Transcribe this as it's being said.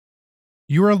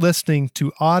You are listening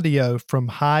to audio from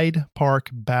Hyde Park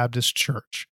Baptist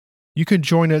Church. You can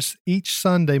join us each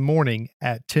Sunday morning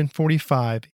at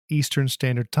 10:45 Eastern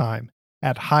Standard Time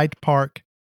at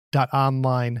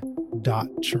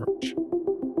hydepark.online.church.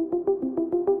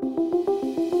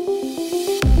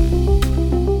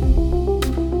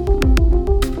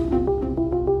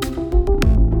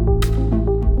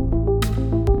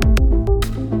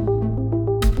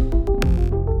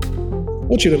 I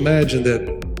want you to imagine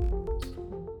that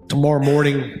tomorrow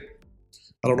morning,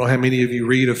 I don't know how many of you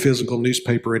read a physical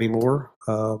newspaper anymore.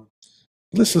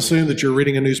 Let's assume that you're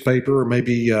reading a newspaper, or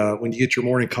maybe when you get your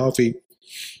morning coffee,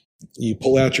 you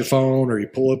pull out your phone or you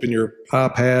pull up in your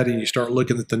iPad and you start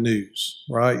looking at the news,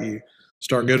 right? You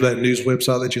start going to that news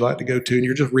website that you like to go to and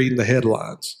you're just reading the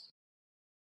headlines.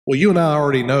 Well, you and I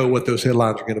already know what those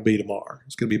headlines are going to be tomorrow.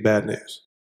 It's going to be bad news,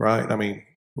 right? I mean,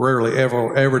 rarely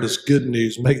ever does good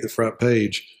news make the front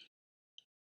page.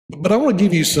 But I want to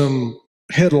give you some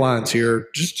headlines here,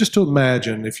 just to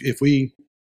imagine if we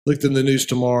looked in the news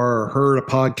tomorrow or heard a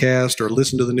podcast or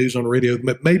listened to the news on the radio,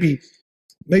 maybe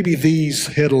these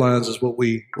headlines is what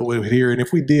we would hear. And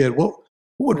if we did, what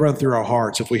would run through our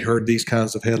hearts if we heard these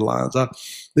kinds of headlines?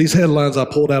 These headlines I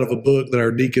pulled out of a book that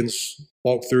our deacons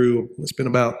walked through. It's been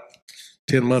about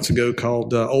 10 months ago,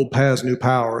 called Old Paths, New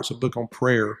Power. It's a book on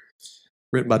prayer,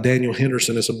 written by Daniel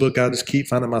Henderson. It's a book I just keep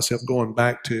finding myself going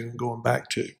back to.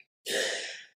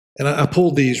 And I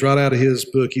pulled these right out of his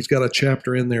book. He's got a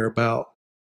chapter in there about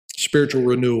spiritual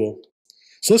renewal.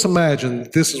 So let's imagine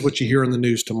that this is what you hear in the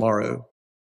news tomorrow.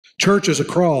 Churches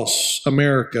across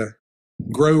America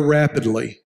grow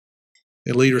rapidly,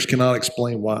 and leaders cannot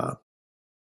explain why.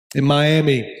 In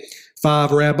Miami,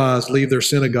 5 rabbis leave their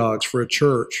synagogues for a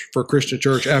Christian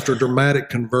church after a dramatic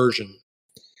conversion.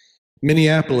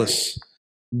 Minneapolis,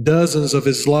 dozens of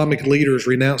Islamic leaders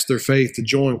renounce their faith to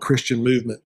join Christian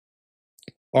movement.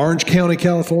 Orange County,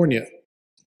 California,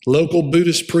 local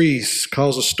Buddhist priests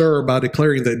cause a stir by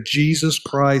declaring that Jesus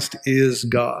Christ is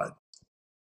God.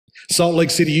 Salt Lake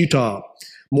City, Utah,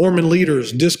 Mormon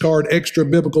leaders discard extra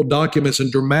biblical documents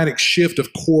in dramatic shift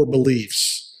of core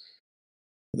beliefs.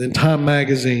 And then Time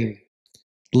Magazine,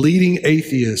 leading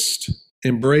atheists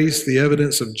embrace the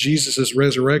evidence of Jesus'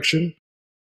 resurrection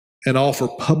and offer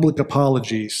public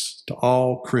apologies to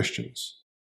all Christians.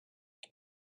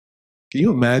 Can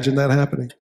you imagine that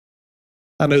happening?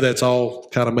 I know that's all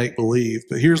kind of make-believe,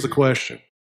 but here's the question.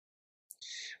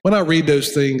 When I read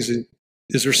those things,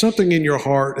 is there something in your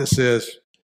heart that says,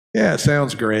 yeah, it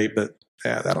sounds great, but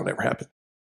that'll never happen?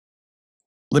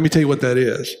 Let me tell you what that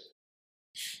is.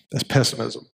 That's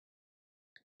pessimism.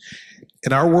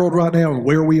 In our world right now, and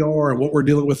where we are and what we're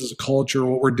dealing with as a culture,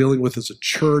 what we're dealing with as a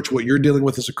church, what you're dealing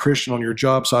with as a Christian on your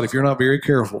job site, if you're not very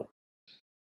careful,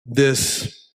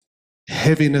 this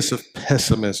heaviness of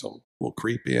pessimism will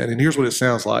creep in. And here's what it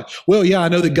sounds like. Well, yeah, I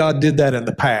know that God did that in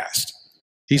the past.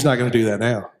 He's not going to do that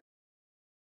now.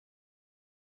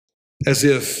 As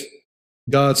if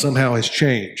God somehow has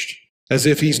changed, as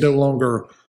if he's no longer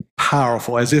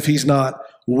powerful, as if he's not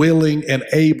willing and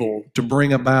able to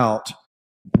bring about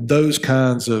those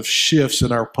kinds of shifts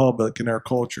in our public, in our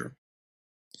culture.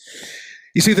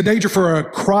 You see, the danger for a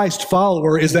Christ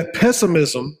follower is that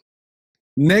pessimism,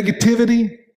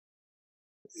 negativity,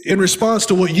 in response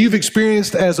to what you've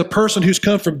experienced as a person who's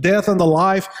come from death unto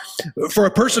life, for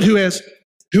a person who has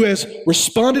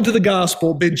responded to the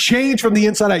gospel, been changed from the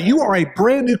inside out. You are a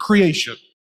brand new creation,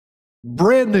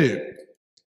 brand new.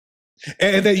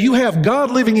 And that you have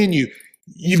God living in you.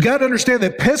 You've got to understand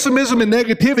that pessimism and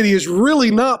negativity is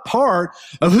really not part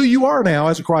of who you are now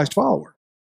as a Christ follower.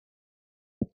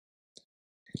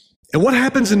 And what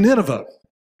happens in Nineveh?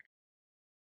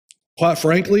 Quite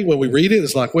frankly, when we read it,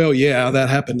 it's like, well, yeah, that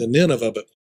happened in Nineveh, but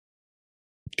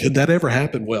could that ever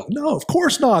happen? Well, no, of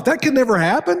course not. That could never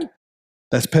happen.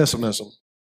 That's pessimism.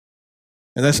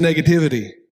 And that's negativity.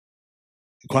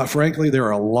 And quite frankly, there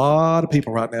are a lot of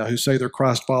people right now who say they're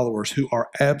Christ followers who are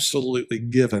absolutely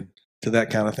given to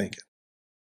that kind of thinking.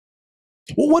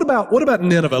 Well, what about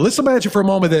Nineveh? Let's imagine for a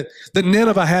moment that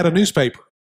Nineveh had a newspaper.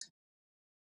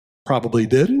 Probably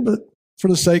didn't, but for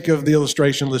the sake of the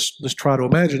illustration, let's try to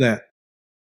imagine that.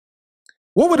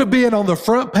 What would have been on the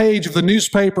front page of the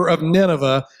newspaper of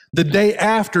Nineveh the day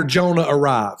after Jonah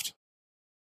arrived?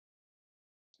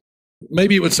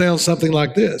 Maybe it would sound something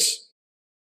like this.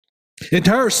 The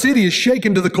entire city is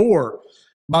shaken to the core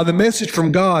by the message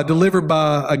from God delivered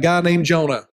by a guy named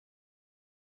Jonah.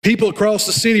 People across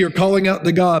the city are calling out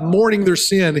to God, mourning their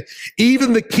sin.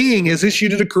 Even the king has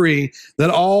issued a decree that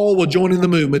all will join in the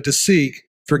movement to seek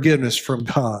forgiveness from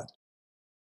God.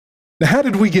 Now, how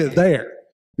did we get there?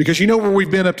 Because you know where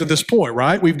we've been up to this point,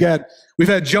 right? We've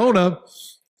had Jonah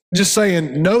just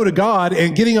saying no to God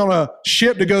and getting on a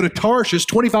ship to go to Tarshish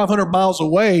 2,500 miles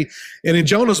away, and in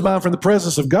Jonah's mind from the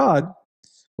presence of God.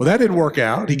 Well, that didn't work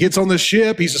out. He gets on this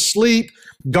ship. He's asleep.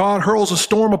 God hurls a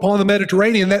storm upon the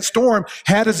Mediterranean. That storm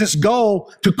had as its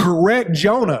goal to correct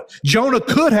Jonah. Jonah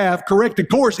could have corrected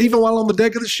course even while on the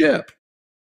deck of the ship,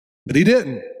 but he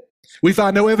didn't. We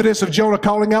find no evidence of Jonah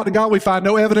calling out to God. We find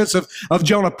no evidence of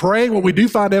Jonah praying. What we do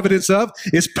find evidence of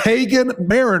is pagan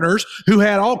mariners who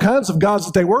had all kinds of gods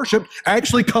that they worshiped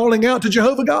actually calling out to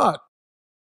Jehovah God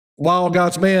while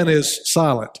God's man is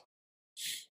silent.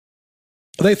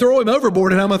 They throw him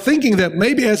overboard, and I'm thinking that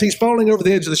maybe as he's falling over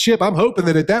the edge of the ship, I'm hoping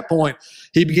that at that point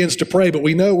he begins to pray. But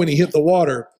we know when he hit the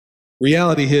water,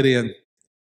 reality hit in.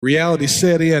 Reality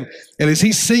set in. And as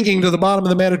he's sinking to the bottom of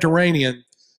the Mediterranean,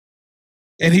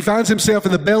 and he finds himself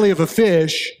in the belly of a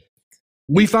fish,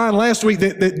 we find last week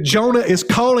that Jonah is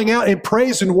calling out in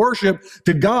praise and worship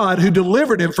to God who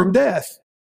delivered him from death,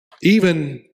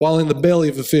 even while in the belly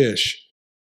of a fish.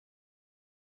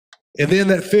 And then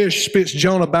that fish spits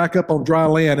Jonah back up on dry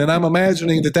land. And I'm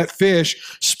imagining that fish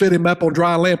spit him up on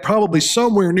dry land, probably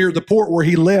somewhere near the port where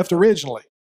he left originally.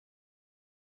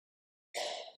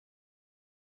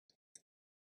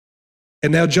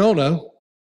 And now Jonah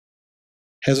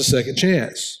has a second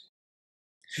chance.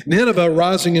 Nineveh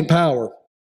rising in power.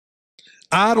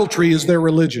 Idolatry is their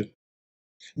religion.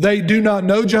 They do not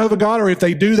know Jehovah God, or if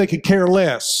they do, they could care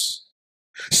less.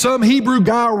 Some Hebrew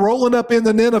guy rolling up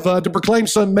into Nineveh to proclaim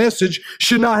some message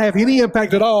should not have any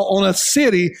impact at all on a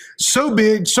city so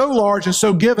big, so large, and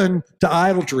so given to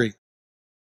idolatry.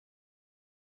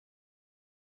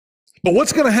 But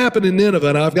what's going to happen in Nineveh,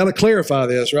 and I've got to clarify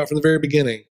this right from the very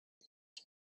beginning,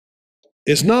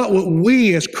 it's not what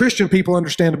we as Christian people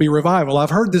understand to be revival.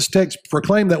 I've heard this text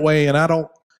proclaimed that way, and I don't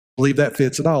believe that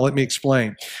fits at all. Let me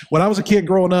explain. When I was a kid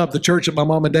growing up, the church that my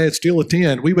mom and dad still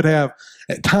attend, we would have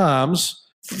at times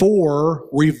 4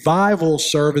 revival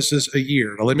services a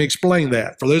year. Now, let me explain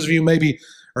that. For those of you who maybe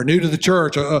are new to the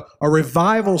church, a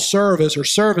revival service or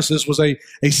services was a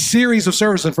series of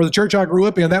services. And for the church I grew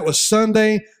up in, that was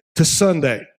Sunday to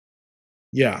Sunday.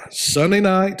 Yeah, Sunday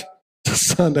night to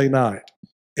Sunday night.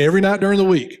 Every night during the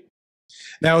week.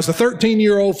 Now, as a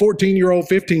 13-year-old, 14-year-old,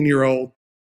 15-year-old,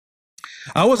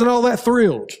 I wasn't all that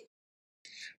thrilled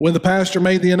when the pastor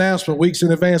made the announcement weeks in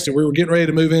advance that we were getting ready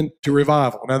to move into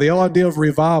revival. Now, the whole idea of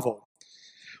revival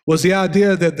was the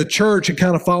idea that the church had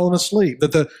kind of fallen asleep,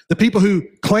 that the people who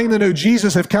claim to know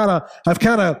Jesus have kind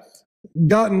of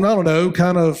gotten, I don't know,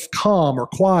 kind of calm or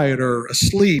quiet or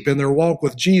asleep in their walk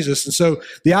with Jesus. And so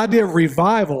the idea of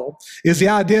revival is the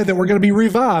idea that we're going to be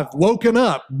revived, woken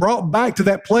up, brought back to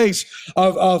that place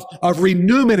of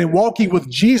renewment and walking with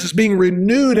Jesus, being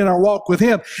renewed in our walk with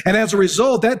Him. And as a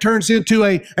result, that turns into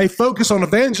a focus on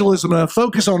evangelism and a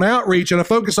focus on outreach and a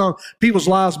focus on people's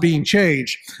lives being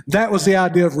changed. That was the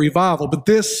idea of revival. But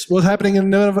this, what's happening in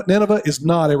Nineveh, is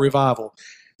not a revival.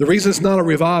 The reason it's not a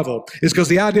revival is because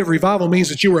the idea of revival means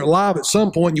that you were alive at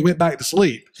some point and you went back to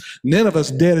sleep. Nineveh's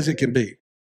dead as it can be.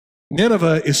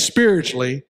 Nineveh is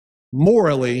spiritually,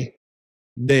 morally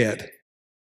dead.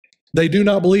 They do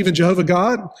not believe in Jehovah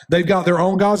God. They've got their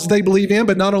own gods that they believe in,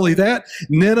 but not only that,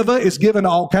 Nineveh is given to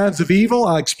all kinds of evil.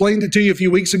 I explained it to you a few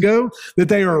weeks ago that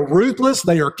they are ruthless,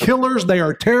 they are killers, they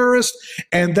are terrorists,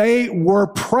 and they were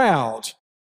proud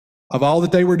of all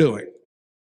that they were doing.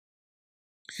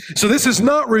 So this is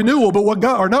not renewal, but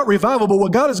not revival, but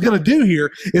what God is going to do here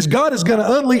is God is going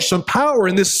to unleash some power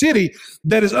in this city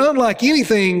that is unlike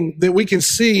anything that we can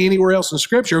see anywhere else in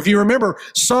Scripture. If you remember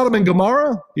Sodom and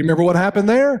Gomorrah, you remember what happened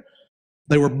there?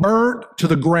 They were burnt to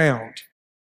the ground.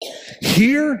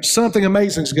 Here, something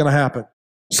amazing is going to happen.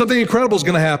 Something incredible is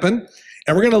going to happen,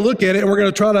 and we're going to look at it, and we're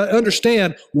going to try to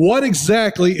understand what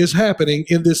exactly is happening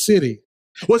in this city.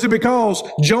 Was it because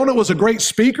Jonah was a great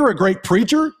speaker, a great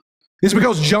preacher? It's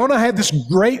because Jonah had this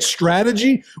great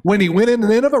strategy when he went into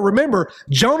Nineveh. Remember,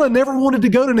 Jonah never wanted to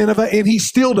go to Nineveh, and he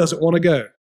still doesn't want to go.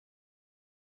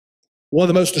 One of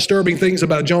the most disturbing things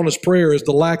about Jonah's prayer is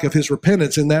the lack of his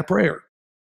repentance in that prayer.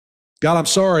 God, I'm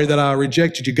sorry that I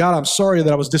rejected you. God, I'm sorry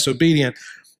that I was disobedient.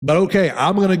 But okay,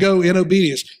 I'm going to go in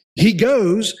obedience. He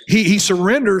goes, he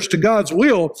surrenders to God's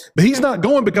will, but he's not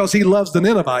going because he loves the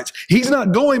Ninevites. He's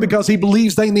not going because he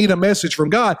believes they need a message from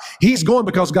God. He's going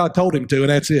because God told him to, and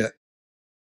that's it.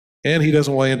 And he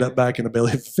doesn't want to end up back in the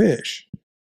belly of a fish.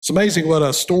 It's amazing what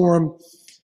a storm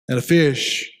and a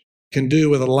fish can do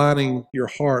with aligning your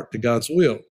heart to God's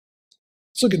will.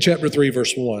 Let's look at chapter 3,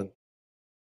 verse 1.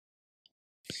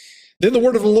 Then the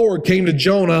word of the Lord came to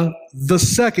Jonah the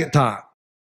second time.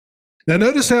 Now,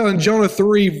 notice how in Jonah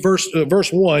 3, verse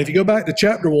 1, if you go back to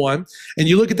chapter 1 and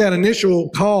you look at that initial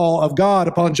call of God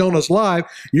upon Jonah's life,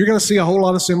 you're going to see a whole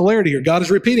lot of similarity here. God is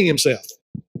repeating himself.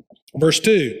 Verse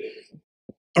 2,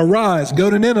 arise, go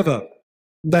to Nineveh,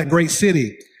 that great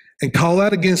city, and call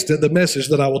out against it the message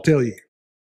that I will tell you.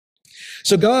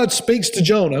 So God speaks to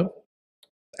Jonah.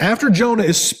 After Jonah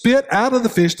is spit out of the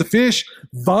fish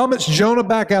vomits Jonah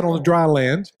back out on the dry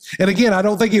land. And again, I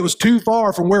don't think it was too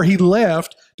far from where he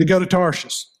left to go to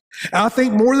Tarshish. I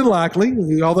think more than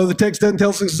likely, although the text doesn't tell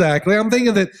us exactly, I'm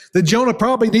thinking that Jonah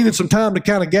probably needed some time to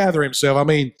kind of gather himself. I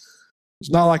mean,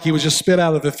 it's not like he was just spit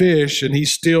out of the fish and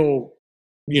he's still,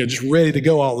 just ready to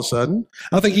go all of a sudden.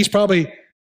 I think he's probably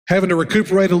having to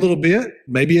recuperate a little bit.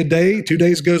 Maybe a day, 2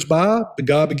 days goes by, but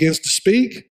God begins to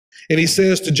speak. And he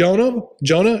says to Jonah,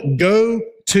 go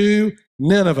to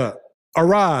Nineveh.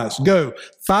 Arise, go.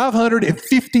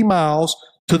 550 miles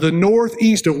to the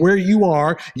northeast of where you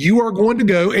are. You are going to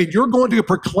go and you're going to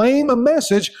proclaim a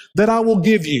message that I will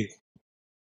give you.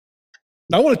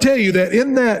 Now, I want to tell you that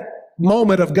in that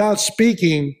moment of God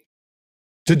speaking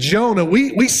to Jonah,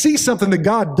 we see something that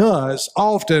God does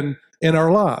often in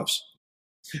our lives.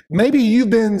 Maybe you've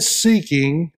been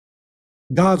seeking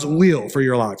God's will for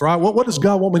your life, right? What does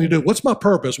God want me to do? What's my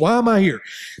purpose? Why am I here?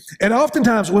 And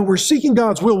oftentimes when we're seeking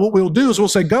God's will, what we'll do is we'll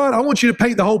say, God, I want you to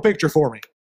paint the whole picture for me.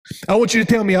 I want you to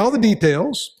tell me all the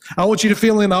details. I want you to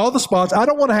fill in all the spots. I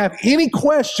don't want to have any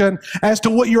question as to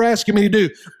what you're asking me to do.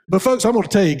 But folks, I'm going to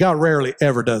tell you, God rarely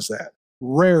ever does that.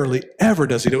 Rarely ever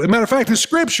does he do it. As a matter of fact, in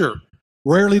Scripture,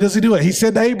 rarely does he do it. He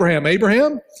said to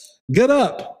Abraham, get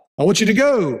up. I want you to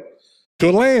go to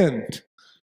a land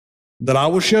that I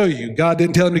will show you. God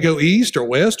didn't tell him to go east or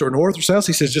west or north or south.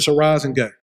 He says, just arise and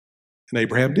go. And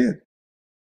Abraham did.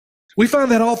 We find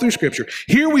that all through Scripture.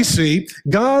 Here we see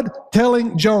God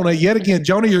telling Jonah, yet again,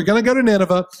 Jonah, you're going to go to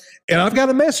Nineveh, and I've got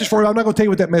a message for you. I'm not going to tell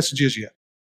you what that message is yet.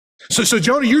 So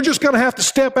Jonah, you're just going to have to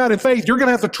step out in faith. You're going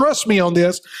to have to trust me on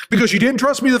this because you didn't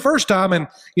trust me the first time. And,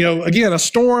 again, a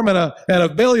storm and a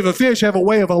belly of a fish have a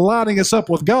way of aligning us up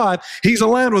with God. He's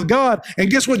aligned with God. And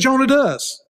guess what Jonah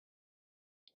does?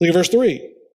 Look at verse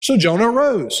 3. So Jonah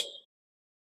arose.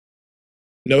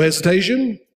 No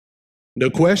hesitation, no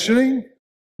questioning,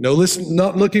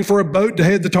 not looking for a boat to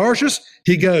head to Tarshish.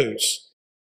 He goes.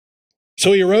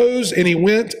 So he arose and he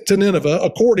went to Nineveh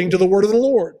according to the word of the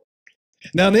Lord.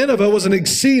 Now Nineveh was an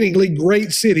exceedingly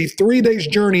great city, 3 days'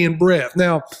 journey in breadth.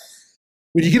 Now,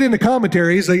 when you get into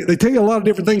commentaries, they tell you a lot of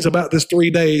different things about this 3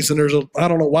 days, and I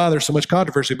don't know why there's so much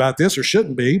controversy about this, or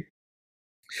shouldn't be.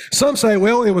 Some say,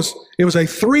 well, it was a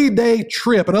 3-day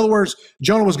trip. In other words,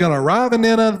 Jonah was going to arrive in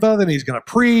Nineveh, then he's going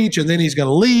to preach, and then he's going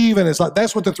to leave. And it's like,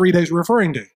 that's what the 3 days were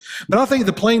referring to. But I think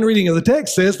the plain reading of the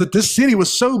text says that this city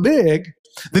was so big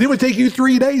that it would take you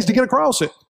 3 days to get across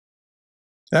it.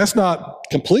 That's not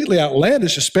completely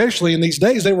outlandish, especially in these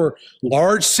days. They were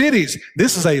large cities.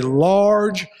 This is a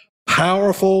large,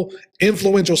 powerful,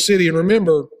 influential city. And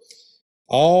remember,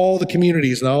 all the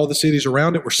communities and all the cities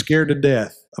around it were scared to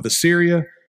death of Assyria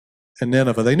and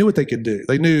Nineveh. They knew what they could do.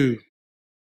 They knew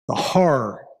the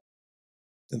horror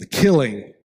and the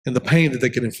killing and the pain that they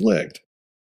could inflict.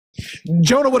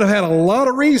 Jonah would have had a lot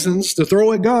of reasons to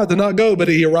throw at God to not go, but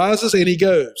he arises and he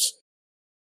goes.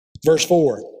 Verse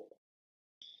 4.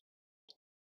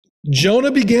 Jonah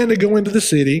began to go into the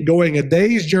city, going a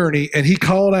day's journey, and he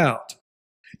called out,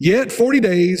 yet 40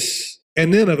 days, and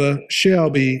Nineveh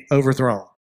shall be overthrown.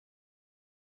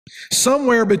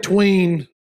 Somewhere between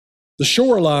the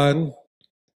shoreline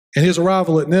and his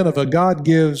arrival at Nineveh, God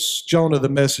gives Jonah the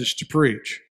message to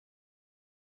preach.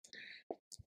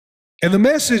 And the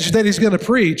message that he's going to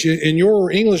preach, in your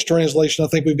English translation, I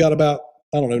think we've got about,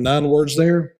 9 words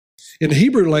there. In the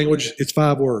Hebrew language, it's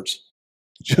 5 words.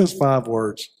 Just 5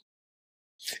 words.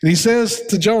 And he says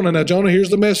to Jonah, now, Jonah,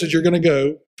 here's the message you're going to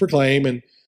go proclaim. And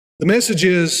the message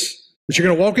is that you're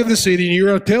going to walk into the city and you're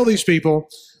going to tell these people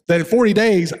that in 40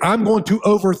 days, I'm going to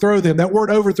overthrow them. That word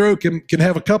overthrow can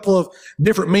have a couple of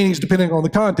different meanings depending on the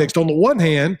context. On the one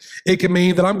hand, it can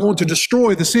mean that I'm going to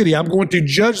destroy the city. I'm going to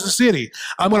judge the city.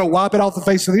 I'm going to wipe it off the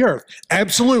face of the earth.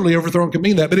 Absolutely, overthrown can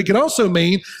mean that. But it can also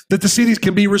mean that the cities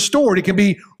can be restored. It can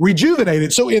be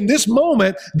rejuvenated. So in this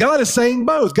moment, God is saying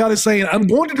both. God is saying, I'm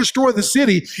going to destroy the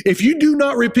city. If you do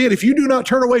not repent, if you do not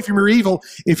turn away from your evil,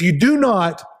 if you do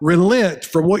not relent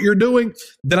from what you're doing,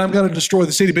 then I'm going to destroy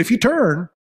the city. But if you turn,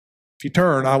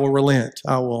 I will relent.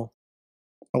 I will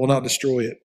not destroy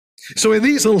it. So in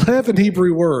these 11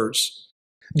 Hebrew words,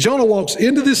 Jonah walks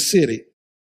into this city.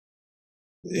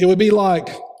 It would be like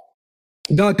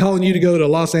God calling you to go to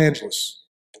Los Angeles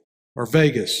or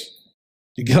Vegas.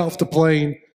 You get off the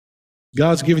plane,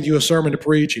 God's given you a sermon to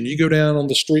preach, and you go down on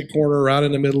the street corner right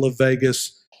in the middle of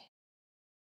Vegas,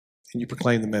 and you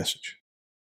proclaim the message.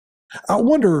 I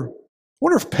wonder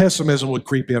if pessimism would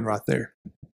creep in right there.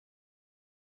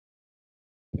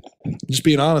 Just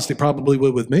being honest, it probably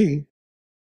would with me.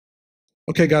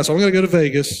 Okay, guys, so I'm going to go to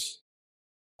Vegas.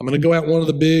 I'm going to go out one of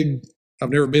the big, I've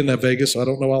never been to Vegas, so I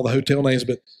don't know all the hotel names,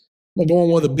 but I'm going to go on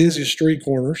one of the busiest street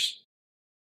corners,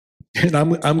 and I'm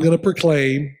going to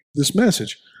proclaim this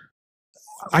message.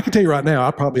 I can tell you right now,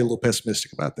 I'd probably be a little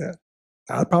pessimistic about that.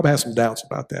 I'd probably have some doubts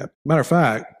about that. Matter of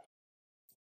fact,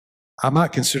 I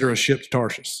might consider a ship to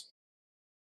Tarshish.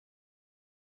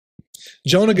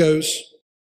 Jonah goes.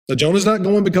 Now, Jonah's not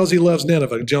going because he loves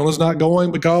Nineveh. Jonah's not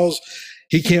going because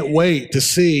he can't wait to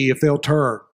see if they'll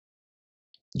turn.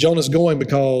 Jonah's going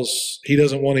because he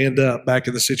doesn't want to end up back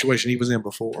in the situation he was in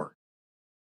before.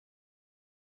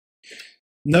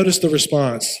 Notice the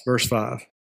response, verse 5.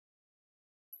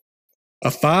 A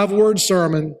 5-word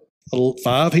sermon,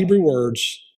 5 Hebrew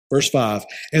words, verse 5.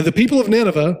 And the people of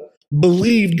Nineveh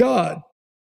believed God.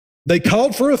 They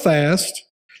called for a fast.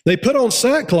 They put on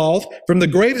sackcloth from the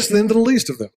greatest of them to the least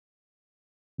of them.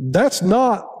 That's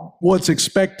not what's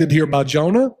expected here by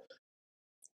Jonah.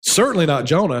 Certainly not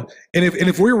Jonah. And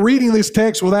if we're reading this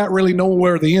text without really knowing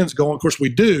where the end's going, of course we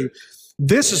do,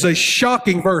 this is a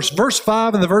shocking verse. Verse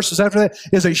 5 and the verses after that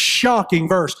is a shocking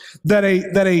verse. That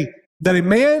a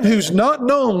man who's not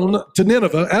known to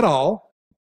Nineveh at all,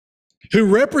 who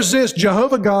represents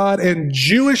Jehovah God and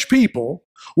Jewish people,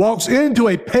 walks into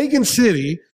a pagan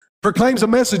city, proclaims a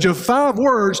message of 5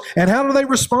 words, and how do they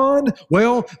respond?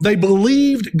 Well, they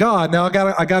believed God. Now, I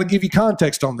got to give you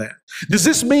context on that. Does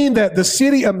this mean that the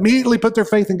city immediately put their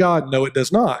faith in God? No, it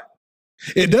does not.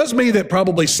 It does mean that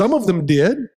probably some of them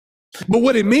did, but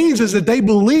what it means is that they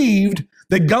believed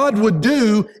that God would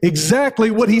do exactly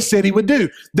what he said he would do,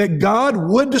 that God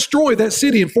would destroy that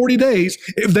city in 40 days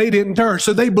if they didn't turn.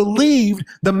 So they believed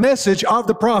the message of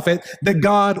the prophet that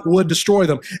God would destroy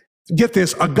them. Get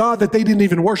this, a God that they didn't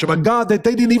even worship, a God that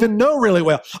they didn't even know really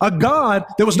well, a God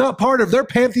that was not part of their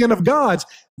pantheon of gods.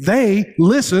 They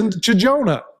listened to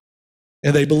Jonah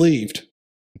and they believed.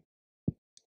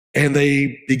 And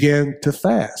they began to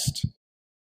fast.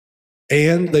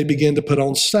 And they began to put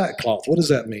on sackcloth. What does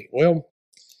that mean? Well,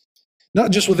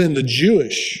 not just within the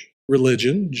Jewish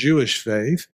religion, Jewish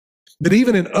faith, but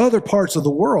even in other parts of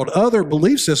the world, other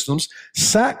belief systems,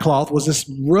 sackcloth was this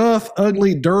rough,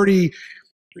 ugly, dirty,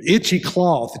 itchy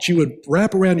cloth that you would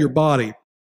wrap around your body.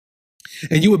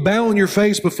 And you would bow on your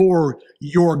face before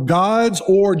your gods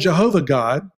or Jehovah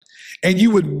God, and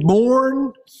you would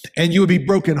mourn and you would be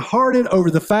brokenhearted over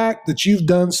the fact that you've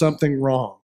done something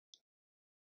wrong.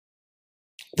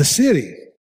 This city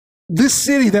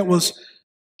that was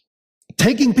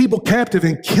taking people captive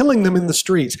and killing them in the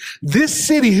streets, this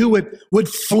city who would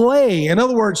flay, in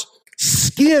other words,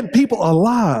 skin people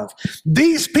alive.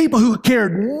 These people who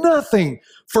cared nothing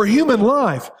for human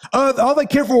life, all they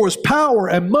cared for was power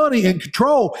and money and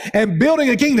control and building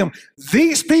a kingdom.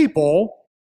 These people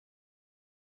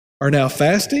are now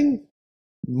fasting,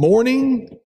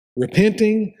 mourning,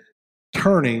 repenting,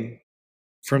 turning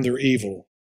from their evil.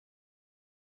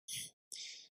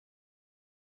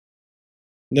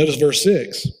 Notice verse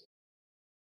 6.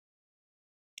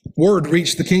 Word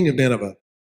reached the king of Nineveh.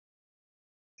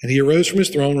 And he arose from his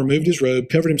throne, removed his robe,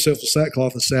 covered himself with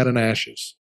sackcloth, and sat in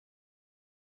ashes.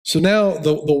 So now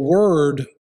the word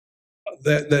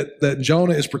that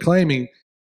Jonah is proclaiming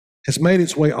has made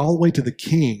its way all the way to the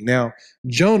king. Now,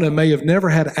 Jonah may have never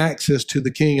had access to the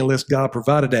king unless God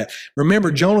provided that. Remember,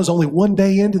 Jonah's only one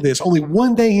day into this, only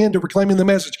one day into proclaiming the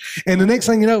message. And the next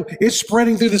thing you know, it's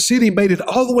spreading through the city, made it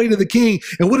all the way to the king.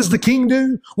 And what does the king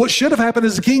do? What should have happened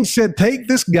is the king said, take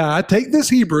this guy, take this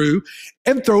Hebrew,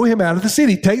 and throw him out of the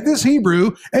city. Take this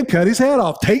Hebrew and cut his head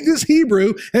off. Take this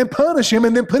Hebrew and punish him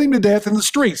and then put him to death in the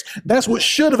streets. That's what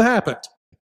should have happened.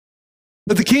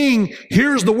 But the king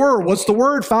hears the word. What's the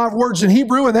word? 5 words in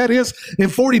Hebrew, and that is, in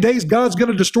 40 days, God's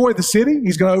going to destroy the city.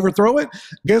 He's going to overthrow it.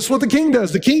 Guess what the king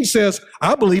does? The king says,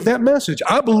 I believe that message.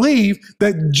 I believe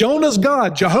that Jonah's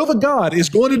God, Jehovah God, is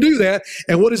going to do that.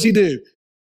 And what does he do?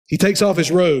 He takes off his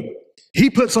robe. He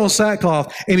puts on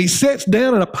sackcloth, and he sits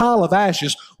down in a pile of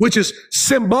ashes, which is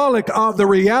symbolic of the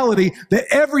reality that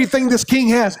everything this king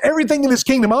has, everything in his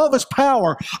kingdom, all of his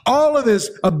power, all of his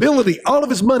ability, all of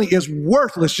his money is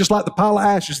worthless, just like the pile of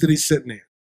ashes that he's sitting in.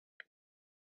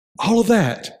 All of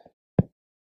that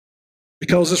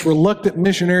because this reluctant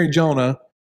missionary Jonah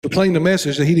proclaimed a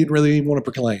message that he didn't really even want to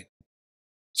proclaim.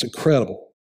 It's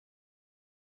incredible.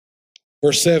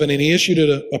 Verse 7, and he issued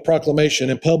a proclamation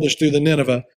and published through the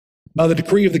Nineveh By the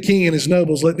decree of the king and his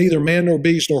nobles, let neither man nor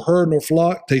beast nor herd nor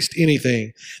flock taste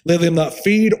anything. Let them not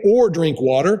feed or drink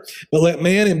water, but let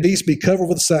man and beast be covered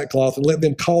with sackcloth, and let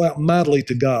them call out mightily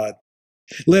to God.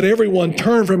 Let everyone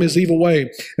turn from his evil way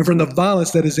and from the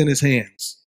violence that is in his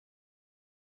hands.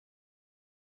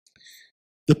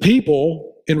 The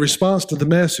people, in response to the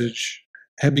message,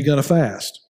 had begun a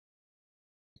fast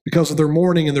because of their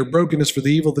mourning and their brokenness for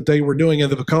the evil that they were doing,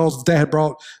 and because that had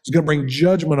brought was going to bring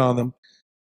judgment on them.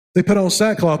 They put on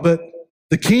sackcloth, but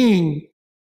the king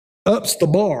ups the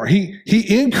bar. He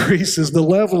increases the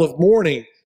level of mourning.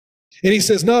 And he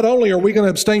says, not only are we going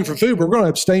to abstain from food, but we're going to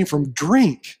abstain from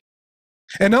drink.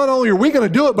 And not only are we going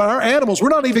to do it by our animals, we're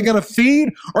not even going to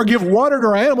feed or give water to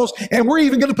our animals, and we're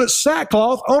even going to put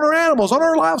sackcloth on our animals, on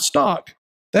our livestock.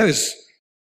 That is,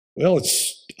 well,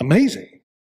 it's amazing.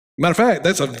 Matter of fact,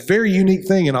 that's a very unique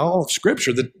thing in all of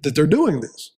Scripture that they're doing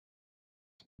this.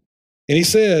 And he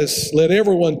says, let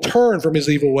everyone turn from his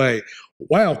evil way.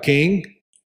 Wow, king,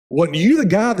 wasn't you the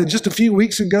guy that just a few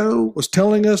weeks ago was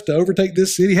telling us to overtake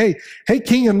this city? Hey,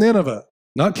 king of Nineveh,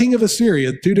 not king of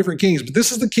Assyria, two different kings, but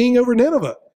this is the king over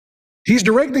Nineveh. He's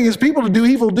directing his people to do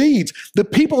evil deeds. The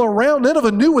people around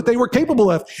Nineveh knew what they were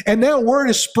capable of. And now word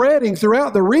is spreading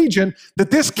throughout the region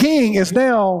that this king is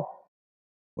now,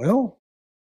 well,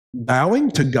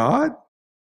 bowing to God,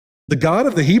 the God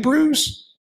of the Hebrews.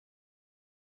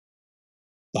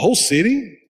 The whole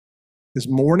city is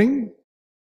mourning.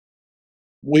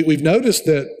 We've noticed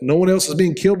that no one else is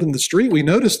being killed in the street. We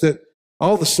noticed that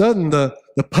all of a sudden the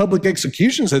public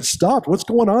executions had stopped. What's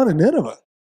going on in Nineveh?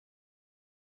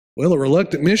 Well, a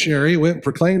reluctant missionary went and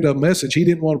proclaimed a message he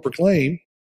didn't want to proclaim,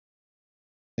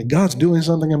 and God's doing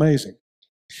something amazing.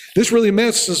 This really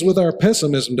messes with our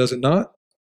pessimism, does it not?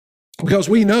 Because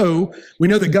we know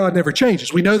that God never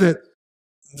changes. We know that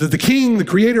the king, the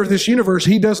creator of this universe,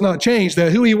 he does not change.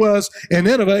 That who he was in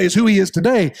Nineveh is who he is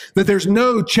today. That there's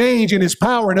no change in his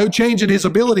power, no change in his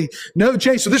ability, no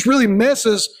change. So this really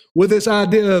messes with this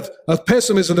idea of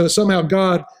pessimism that somehow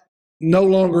God no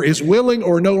longer is willing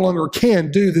or no longer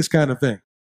can do this kind of thing.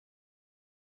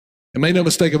 And make no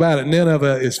mistake about it,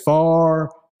 Nineveh is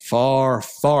far, far,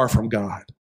 far from God.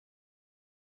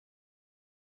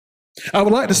 I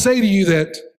would like to say to you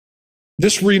that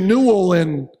this renewal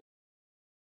in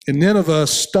Nineveh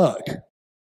stuck.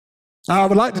 I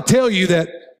would like to tell you that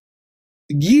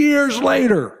years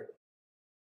later,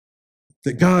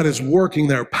 that God is working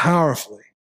there powerfully.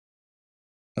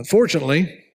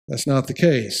 Unfortunately, that's not the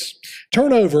case.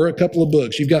 Turn over a couple of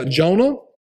books. You've got Jonah,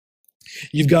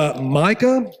 you've got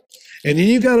Micah, and then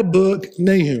you've got a book,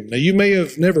 Nahum. Now, you may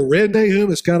have never read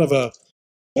Nahum. It's kind of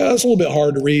it's a little bit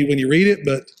hard to read when you read it,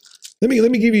 but let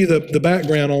me give you the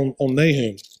background on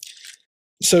Nahum.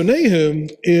 So Nahum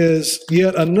is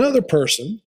yet another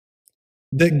person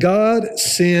that God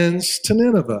sends to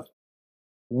Nineveh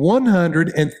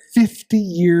 150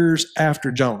 years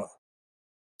after Jonah.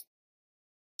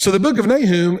 So the book of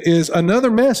Nahum is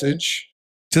another message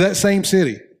to that same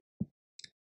city.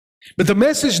 But the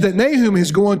message that Nahum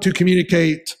is going to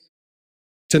communicate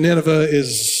to Nineveh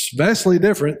is vastly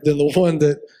different than the one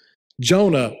that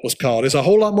Jonah was called. It's a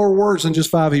whole lot more words than just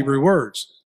 5 Hebrew words.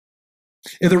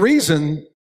 And the reason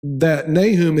that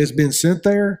Nahum has been sent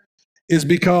there is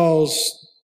because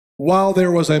while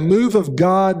there was a move of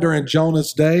God during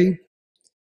Jonah's day,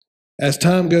 as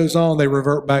time goes on, they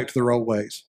revert back to their old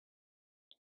ways.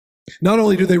 Not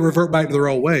only do they revert back to their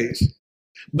old ways,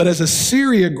 but as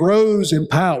Assyria grows in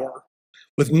power,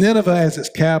 with Nineveh as its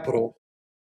capital,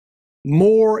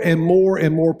 more and more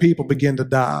and more people begin to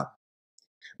die.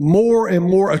 More and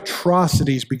more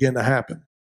atrocities begin to happen.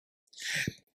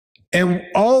 And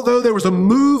although there was a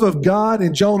move of God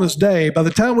in Jonah's day, by the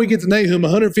time we get to Nahum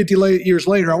 150 years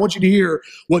later, I want you to hear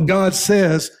what God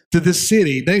says to this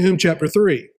city, Nahum chapter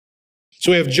 3.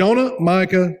 So we have Jonah,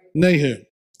 Micah, Nahum.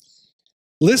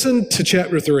 Listen to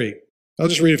chapter 3. I'll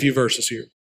just read a few verses here.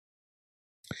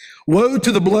 Woe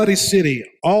to the bloody city,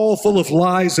 all full of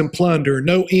lies and plunder,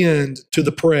 no end to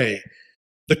the prey.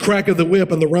 The crack of the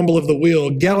whip and the rumble of the wheel,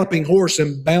 galloping horse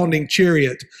and bounding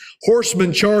chariot,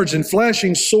 horsemen charged and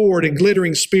flashing sword and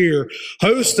glittering spear,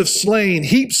 hosts of slain,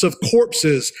 heaps of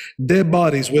corpses, dead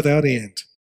bodies without end.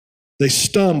 They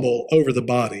stumble over the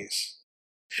bodies.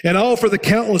 And all for the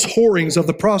countless whorings of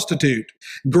the prostitute,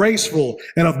 graceful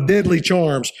and of deadly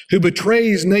charms, who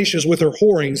betrays nations with her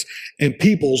whorings and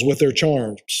peoples with their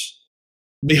charms.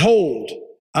 Behold,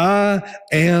 I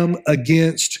am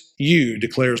against you,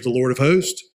 declares the Lord of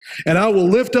hosts, and I will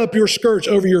lift up your skirts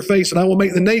over your face, and I will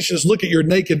make the nations look at your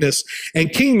nakedness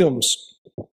and kingdoms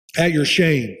at your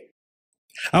shame.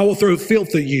 I will throw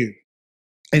filth at you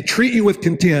and treat you with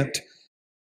contempt.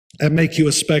 and make you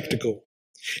a spectacle.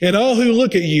 And all who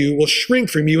look at you will shrink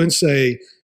from you and say,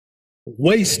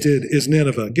 wasted is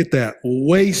Nineveh. Get that.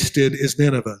 Wasted is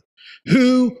Nineveh.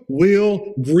 Who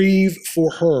will grieve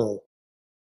for her?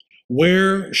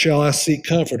 Where shall I seek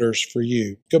comforters for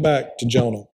you? Go back to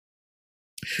Jonah.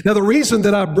 Now, the reason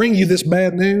that I bring you this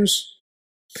bad news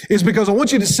is because I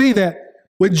want you to see that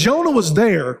when Jonah was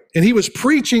there and he was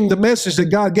preaching the message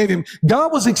that God gave him,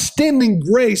 God was extending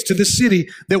grace to this city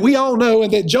that we all know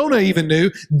and that Jonah even knew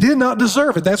did not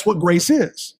deserve it. That's what grace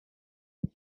is.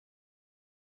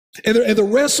 And the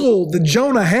wrestle that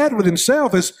Jonah had with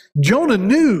himself is Jonah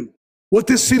knew what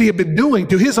this city had been doing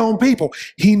to his own people.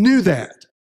 He knew that.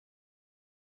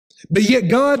 But yet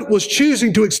God was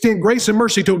choosing to extend grace and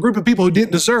mercy to a group of people who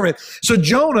didn't deserve it. So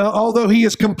Jonah, although he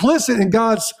is complicit in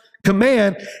God's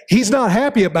command, he's not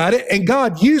happy about it, and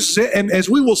God uses it. And as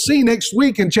we will see next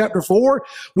week in chapter 4,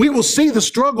 we will see the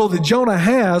struggle that Jonah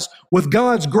has with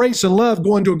God's grace and love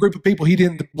going to a group of people he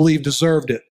didn't believe deserved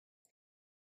it.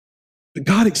 But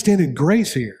God extended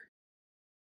grace here.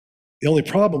 The only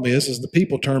problem is the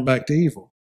people turn back to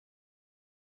evil.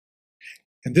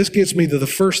 And this gets me to the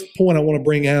first point I want to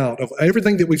bring out of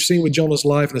everything that we've seen with Jonah's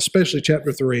life, and especially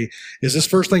chapter 3, is this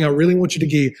first thing I really want you to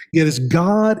get is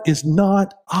God is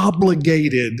not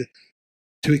obligated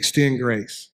to extend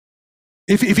grace.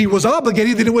 If he was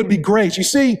obligated, then it wouldn't be grace. You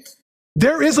see,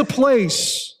 there is a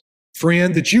place,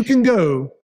 friend, that you can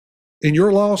go in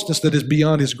your lostness that is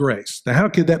beyond his grace. Now, how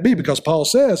could that be? Because Paul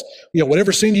says,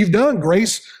 whatever sin you've done,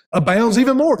 grace abounds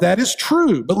even more. That is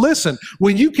true. But listen,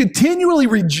 when you continually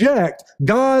reject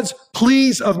God's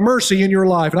pleas of mercy in your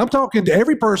life, and I'm talking to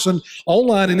every person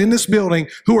online and in this building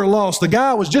who are lost, the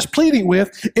guy I was just pleading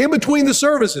with in between the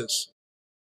services.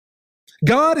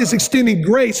 God is extending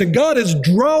grace, and God is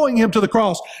drawing him to the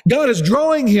cross. God is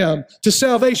drawing him to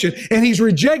salvation, and he's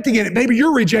rejecting it. Maybe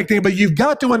you're rejecting it, but you've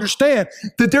got to understand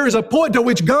that there is a point to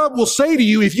which God will say to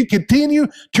you, if you continue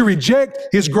to reject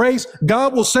his grace,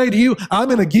 God will say to you, I'm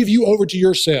going to give you over to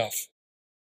yourself.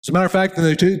 As a matter of fact, in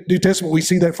the New Testament, we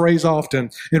see that phrase often.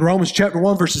 In Romans chapter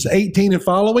 1, verses 18 and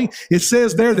following, it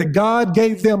says there that God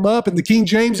gave them up. In the King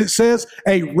James, it says,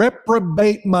 a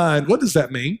reprobate mind. What does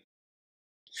that mean?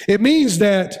 It means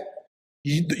that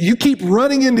you keep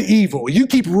running into evil. You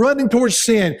keep running towards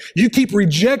sin. You keep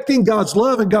rejecting God's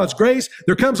love and God's grace.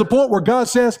 There comes a point where God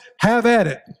says, have at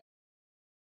it.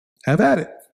 Have at it.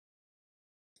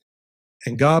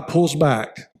 And God pulls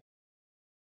back.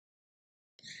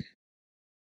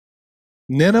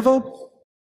 Nineveh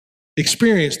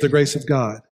experienced the grace of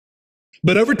God.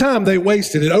 But over time, they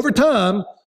wasted it. Over time,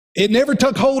 it never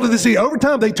took hold of the city. Over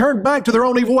time, they turned back to their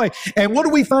own evil way. And what do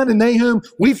we find in Nahum?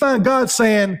 We find God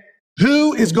saying,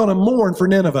 who is going to mourn for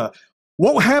Nineveh?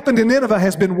 What happened in Nineveh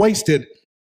has been wasted.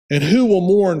 And who will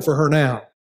mourn for her now?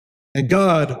 And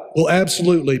God will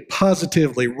absolutely,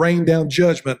 positively rain down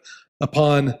judgment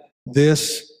upon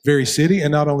this very city,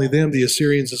 and not only them, the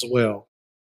Assyrians as well.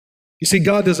 You see,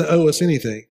 God doesn't owe us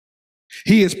anything.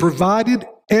 He has provided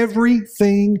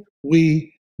everything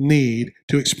we need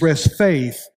to express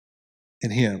faith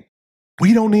in him.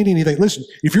 We don't need anything. Listen,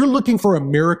 if you're looking for a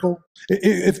miracle,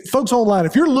 if folks online,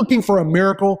 if you're looking for a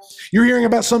miracle, you're hearing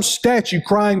about some statue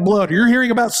crying blood, or you're hearing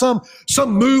about some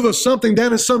move of something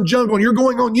down in some jungle, and you're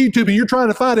going on YouTube and you're trying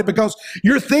to find it because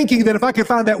you're thinking that if I can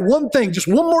find that one thing, just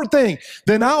one more thing,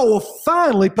 then I will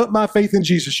finally put my faith in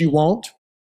Jesus. You won't.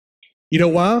 You know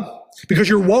why? Because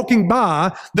you're walking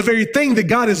by the very thing that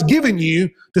God has given you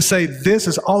to say, this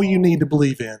is all you need to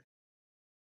believe in.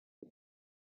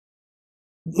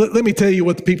 Let me tell you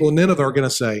what the people in Nineveh are going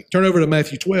to say. Turn over to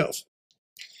Matthew 12.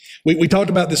 We talked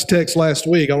about this text last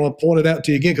week. I want to point it out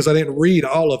to you again because I didn't read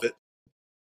all of it.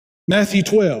 Matthew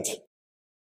 12.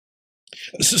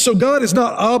 So God is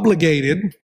not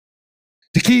obligated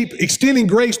to keep extending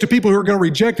grace to people who are going to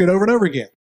reject it over and over again.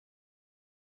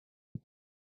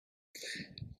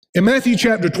 In Matthew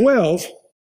chapter 12,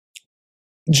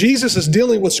 Jesus is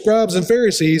dealing with scribes and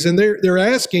Pharisees, and they're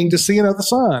asking to see another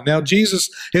sign. Now, Jesus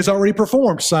has already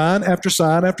performed sign after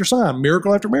sign after sign,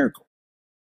 miracle after miracle.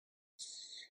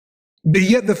 But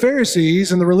yet the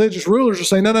Pharisees and the religious rulers are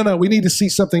saying, no, we need to see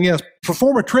something else.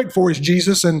 Perform a trick for us,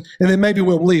 Jesus, and then maybe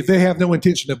we'll believe. They have no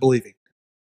intention of believing.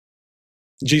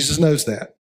 Jesus knows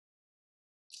that.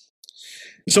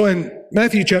 So in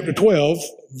Matthew chapter 12,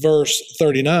 verse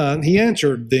 39, he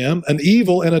answered them, an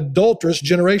evil and adulterous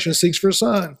generation seeks for a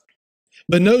sign.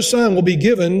 But no sign will be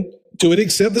given to it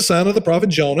except the sign of the prophet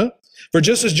Jonah. For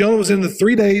just as Jonah was in the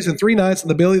 3 days and 3 nights in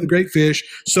the belly of the great fish,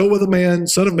 so will the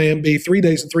Son of Man, be 3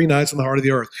 days and 3 nights in the heart of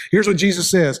the earth. Here's what Jesus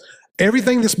says.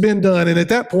 everything that's been done, and at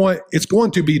that point, it's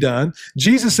going to be done.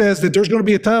 Jesus says that there's going to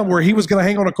be a time where he was going to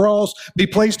hang on a cross, be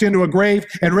placed into a grave,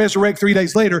 and resurrect 3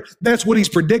 days later. That's what he's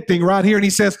predicting right here. And he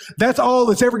says that's all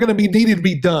that's ever going to be needed to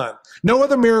be done. No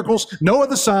other miracles, no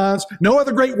other signs, no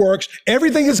other great works.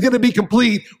 Everything is going to be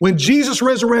complete when Jesus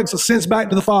resurrects, ascends back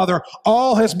to the Father.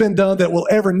 All has been done that will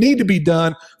ever need to be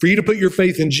done for you to put your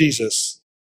faith in Jesus.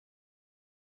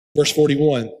 Verse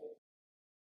 41.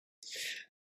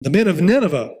 The men of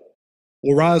Nineveh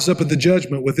will rise up at the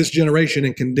judgment with this generation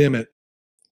and condemn it.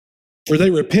 For they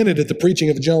repented at the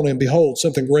preaching of Jonah, and behold,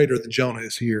 something greater than Jonah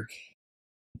is here.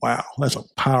 Wow, that's a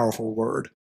powerful word.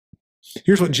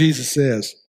 Here's what Jesus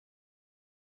says.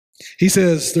 He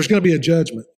says there's going to be a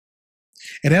judgment.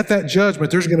 And at that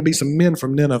judgment, there's going to be some men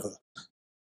from Nineveh.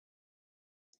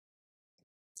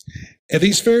 And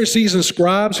these Pharisees and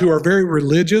scribes who are very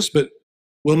religious but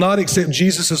will not accept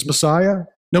Jesus as Messiah,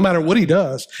 no matter what he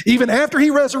does. Even after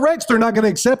he resurrects, they're not going to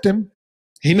accept him.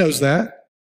 He knows that.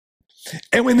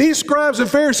 And when these scribes and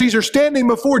Pharisees are standing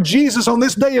before Jesus on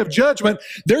this day of judgment,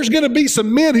 there's going to be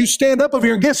some men who stand up over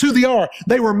here, and guess who they are?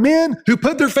 They were men who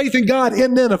put their faith in God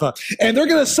in Nineveh. And they're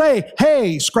going to say,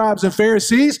 hey, scribes and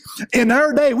Pharisees, in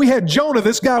our day, we had Jonah,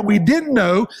 this guy we didn't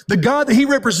know, the God that he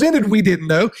represented we didn't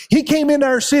know. He came into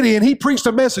our city and he preached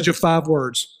a message of 5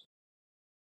 words.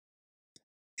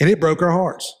 And it broke our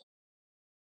hearts.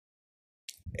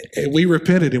 And we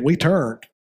repented and we turned.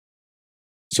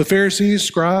 So Pharisees,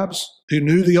 scribes who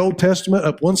knew the Old Testament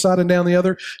up one side and down the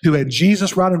other, who had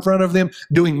Jesus right in front of them,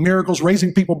 doing miracles,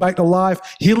 raising people back to life,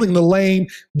 healing the lame,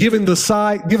 giving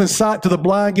sight to the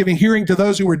blind, giving hearing to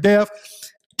those who were deaf,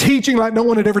 teaching like no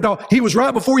one had ever taught. He was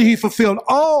right before you. He fulfilled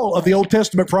all of the Old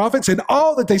Testament prophets and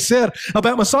all that they said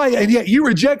about Messiah, and yet you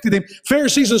rejected him.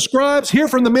 Pharisees and scribes, hear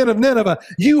from the men of Nineveh.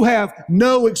 You have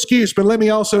no excuse, but let me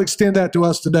also extend that to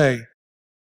us today.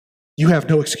 You have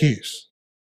no excuse.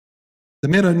 The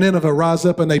men of Nineveh rise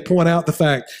up and they point out the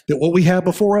fact that what we have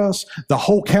before us, the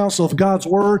whole counsel of God's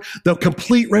word, the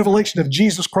complete revelation of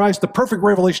Jesus Christ, the perfect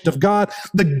revelation of God,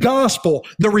 the gospel,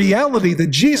 the reality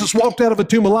that Jesus walked out of a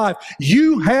tomb alive,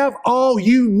 you have all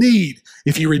you need.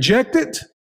 If you reject it,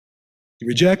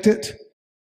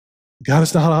 God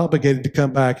is not obligated to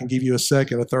come back and give you a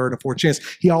second, a third, a fourth chance.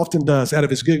 He often does out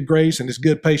of his good grace and his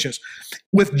good patience.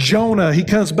 With Jonah, he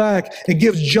comes back and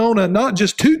gives Jonah not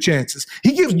just 2 chances.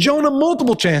 He gives Jonah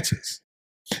multiple chances.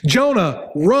 Jonah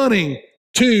running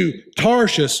to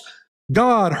Tarshish.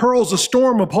 God hurls a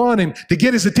storm upon him to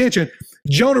get his attention.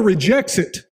 Jonah rejects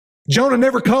it. Jonah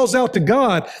never calls out to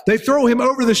God. They throw him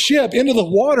over the ship into the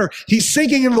water. He's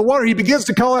sinking into the water. He begins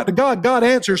to call out to God. God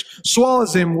answers,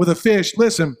 swallows him with a fish.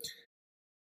 Listen,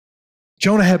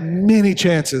 Jonah had many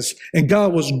chances, and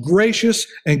God was gracious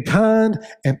and kind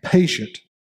and patient.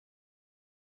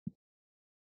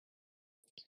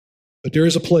 But there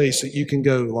is a place that you can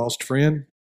go, lost friend,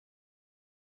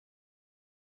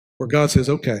 where God says,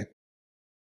 okay,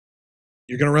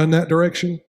 you're going to run that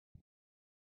direction?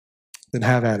 Then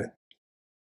have at it.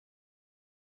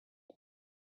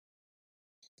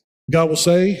 God will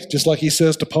say, just like he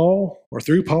says to Paul, or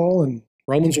through Paul in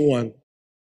Romans 1,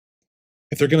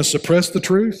 if they're going to suppress the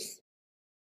truth,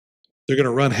 they're going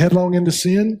to run headlong into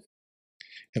sin,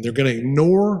 and they're going to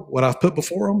ignore what I've put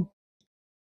before them,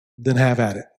 then have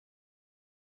at it.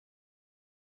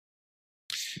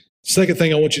 Second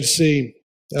thing I want you to see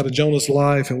out of Jonah's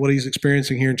life and what he's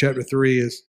experiencing here in chapter 3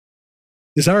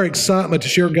 is our excitement to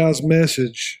share God's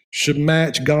message should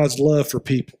match God's love for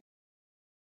people.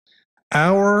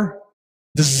 Our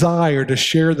desire to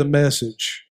share the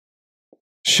message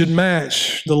should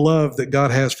match the love that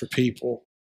God has for people.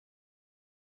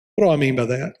 What do I mean by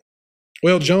that?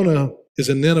 Well, Jonah is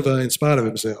in Nineveh in spite of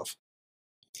himself.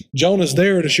 Jonah's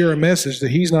there to share a message that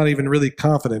he's not even really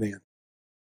confident in.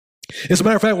 As a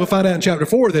matter of fact, we'll find out in chapter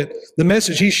 4 that the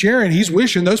message he's sharing, he's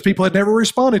wishing those people had never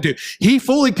responded to. He's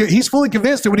fully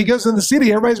convinced that when he goes in the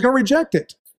city, everybody's going to reject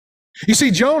it. You see,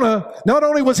 Jonah, not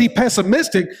only was he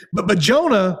pessimistic, but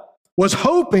Jonah was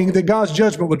hoping that God's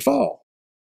judgment would fall.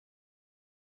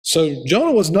 So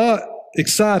Jonah was not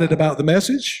excited about the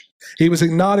message. He was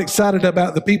not excited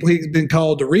about the people he'd been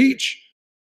called to reach.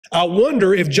 I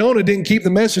wonder if Jonah didn't keep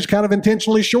the message kind of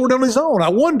intentionally short on his own. I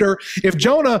wonder if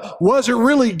Jonah wasn't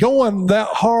really going that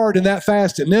hard and that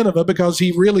fast at Nineveh because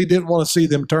he really didn't want to see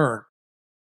them turn.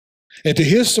 And to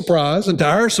his surprise and to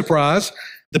our surprise,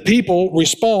 the people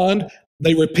respond,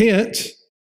 they repent.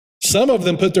 Some of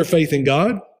them put their faith in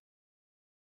God.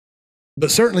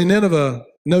 But certainly Nineveh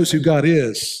knows who God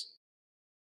is.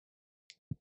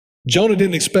 Jonah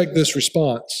didn't expect this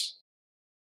response.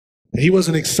 He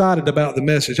wasn't excited about the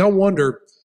message. I wonder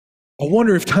I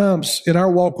wonder if times in our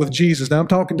walk with Jesus, now I'm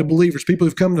talking to believers, people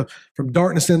who've come from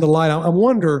darkness into light, I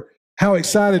wonder how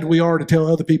excited we are to tell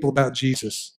other people about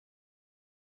Jesus.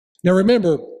 Now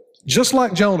remember, just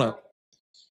like Jonah,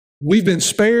 we've been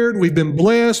spared, we've been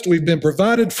blessed, we've been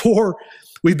provided for,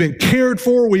 we've been cared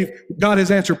for, God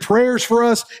has answered prayers for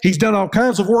us. He's done all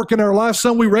kinds of work in our life.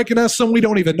 Some we recognize, some we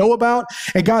don't even know about.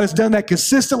 And God has done that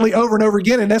consistently over and over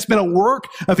again. And that's been a work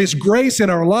of His grace in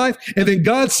our life. And then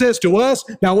God says to us,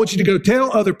 now I want you to go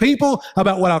tell other people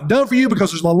about what I've done for you,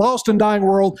 because there's a lost and dying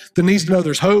world that needs to know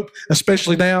there's hope,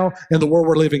 especially now in the world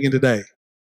we're living in today.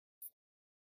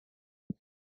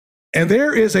 And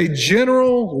there is a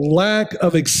general lack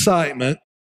of excitement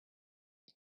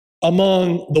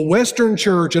among the Western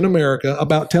church in America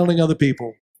about telling other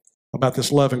people about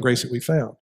this love and grace that we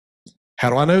found. How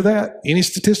do I know that? Any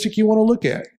statistic you want to look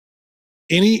at,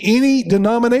 any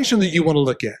denomination that you want to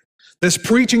look at that's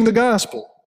preaching the gospel,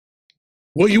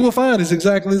 what you will find is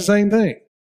exactly the same thing.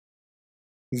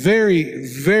 Very,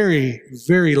 very,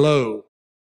 very low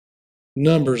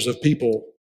numbers of people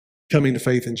coming to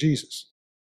faith in Jesus.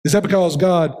 Is that because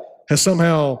God has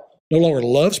somehow no longer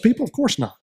loves people? Of course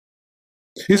not.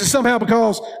 Is it somehow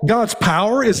because God's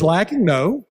power is lacking?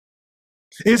 No.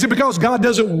 Is it because God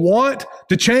doesn't want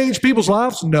to change people's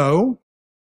lives? No.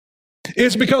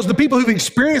 It's because the people who've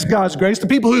experienced God's grace, the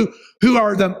people who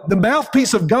are the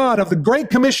mouthpiece of God, of the great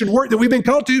commission work that we've been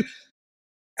called to,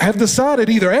 have decided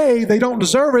either A, they don't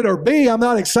deserve it, or B, I'm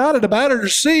not excited about it, or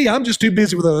C, I'm just too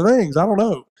busy with other things. I don't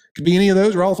know. It could be any of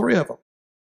those or all three of them.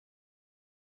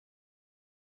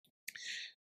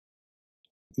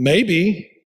 Maybe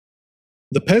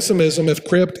the pessimism has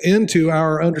crept into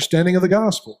our understanding of the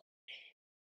gospel.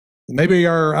 Maybe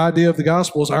our idea of the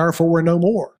gospel is our four and no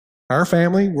more. Our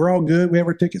family, we're all good. We have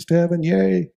our tickets to heaven.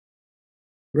 Yay.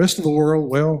 The rest of the world,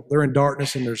 well, they're in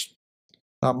darkness and there's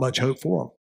not much hope for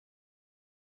them.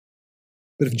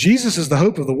 But if Jesus is the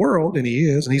hope of the world, and He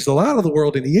is, and He's the light of the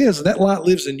world, and He is, and that light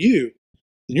lives in you,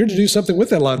 then you're to do something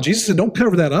with that light. Jesus said, don't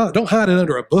cover that up. Don't hide it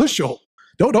under a bushel.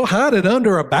 Don't hide it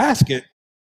under a basket.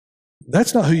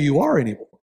 That's not who you are anymore.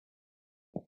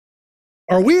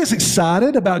 Are we as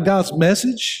excited about God's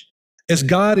message as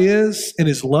God is in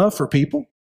His love for people?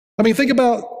 I mean, think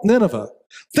about Nineveh.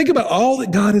 Think about all that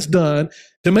God has done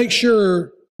to make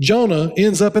sure Jonah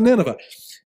ends up in Nineveh.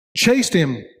 Chased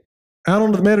him out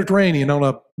onto the Mediterranean on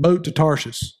a boat to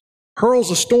Tarshish.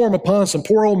 Hurls a storm upon some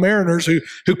poor old mariners who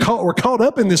were caught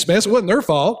up in this mess. It wasn't their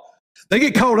fault. They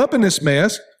get caught up in this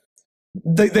mess.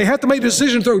 They have to make a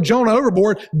decision to throw Jonah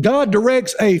overboard. God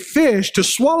directs a fish to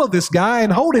swallow this guy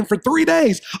and hold him for 3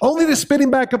 days, only to spit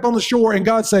him back up on the shore, and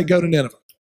God said, go to Nineveh.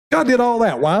 God did all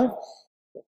that. Why?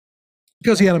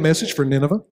 Because He had a message for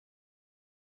Nineveh.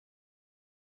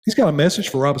 He's got a message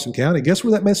for Robeson County. Guess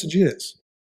where that message is?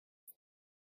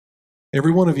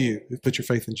 Every one of you who put your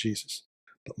faith in Jesus.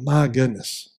 But my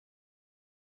goodness,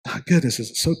 is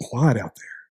it so quiet out there?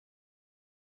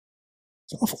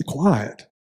 It's awfully quiet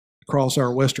across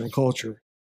our Western culture.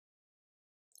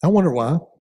 I wonder why.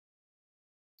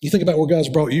 You think about where God's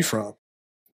brought you from.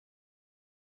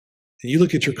 And you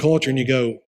look at your culture and you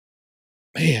go,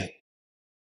 man,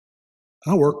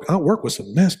 I work with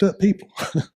some messed up people.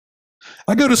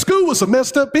 I go to school with some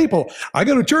messed up people. I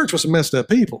go to church with some messed up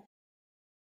people.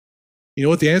 You know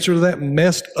what the answer to that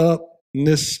messed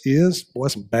upness is? Boy,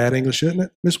 that's some bad English, isn't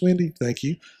it, Miss Wendy? Thank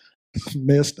you.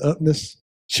 Messed upness.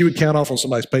 She would count off on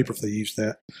somebody's paper if they used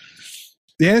that.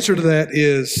 The answer to that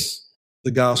is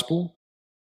the gospel.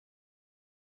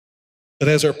 But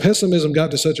has our pessimism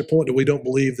got to such a point that we don't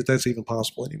believe that that's even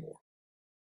possible anymore?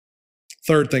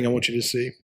 Third thing I want you to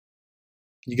see.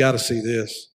 You got to see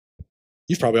this.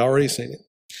 You've probably already seen it.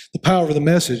 The power of the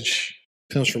message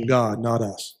comes from God, not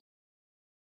us.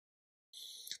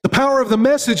 The power of the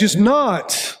message is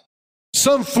not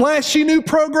some flashy new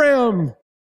program.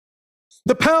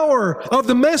 The power of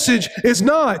the message is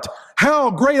not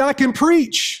how great I can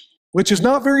preach, which is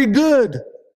not very good.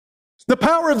 The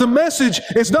power of the message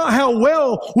is not how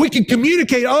well we can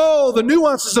communicate all the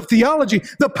nuances of theology.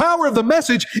 The power of the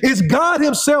message is God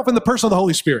Himself in the person of the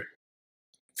Holy Spirit.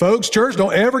 Folks, church,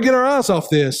 don't ever get our eyes off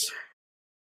this.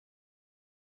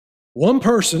 One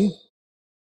person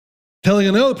telling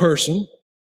another person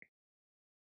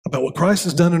about what Christ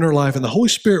has done in their life, and the Holy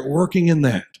Spirit working in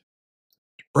that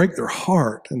to break their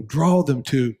heart and draw them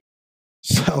to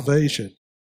salvation.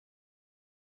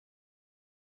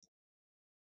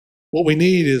 What we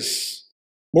need is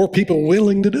more people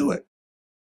willing to do it.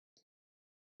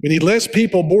 We need less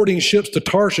people boarding ships to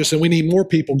Tarshish, and we need more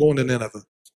people going to Nineveh.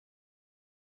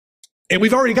 And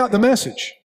we've already got the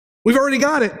message. We've already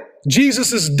got it.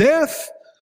 Jesus' death,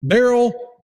 burial,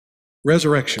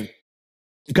 resurrection.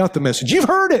 You've got the message. You've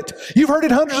heard it. You've heard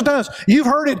it hundreds of times. You've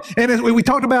heard it. And as we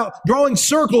talked about drawing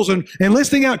circles and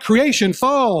listing out creation,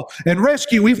 fall, and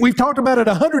rescue. We've talked about it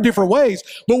 100 different ways.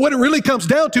 But what it really comes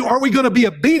down to, are we going to be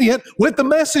obedient with the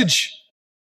message?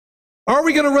 Are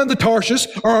we going to run to Tarshish,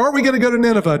 or are we going to go to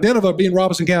Nineveh? Nineveh being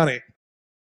Robeson County.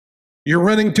 You're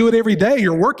running to it every day.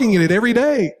 You're working in it every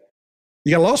day.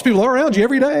 You got lost people all around you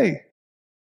every day.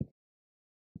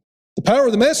 The power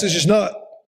of the message is not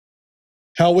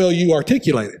how well you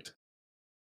articulate it.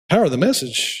 The power of the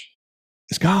message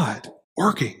is God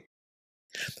working.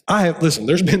 Listen,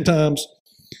 there's been times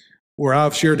where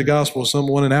I've shared the gospel with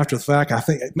someone, and after the fact, I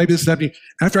think, maybe this is happening,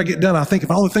 after I get done, I think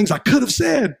of all the things I could have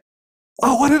said.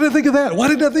 Oh, why did I think of that? Why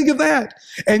did I think of that?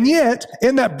 And yet,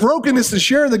 in that brokenness to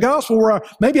sharing the gospel where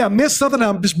maybe I missed something,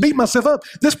 I'm just beating myself up,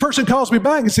 this person calls me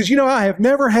back and says, I have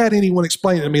never had anyone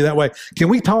explain it to me that way. Can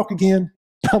we talk again?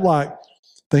 I'm like,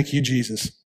 thank you,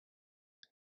 Jesus.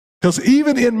 Because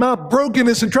even in my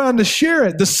brokenness and trying to share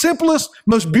it, the simplest,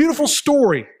 most beautiful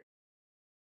story,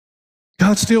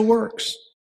 God still works.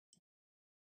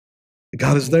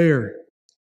 God is there.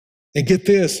 And get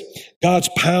this, God's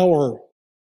power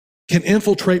can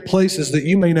infiltrate places that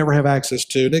you may never have access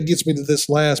to. And that gets me to this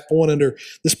last point under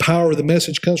this power of the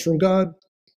message comes from God.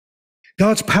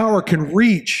 God's power can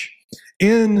reach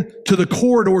into the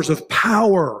corridors of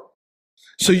power.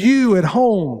 So you at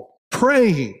home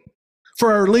praying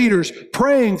for our leaders,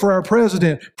 praying for our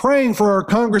president, praying for our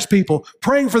congresspeople,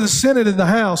 praying for the Senate and the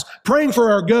House, praying for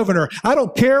our governor. I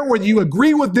don't care whether you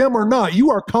agree with them or not.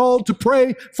 You are called to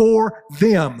pray for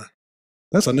them.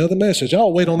 That's another message.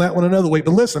 I'll wait on that one another week.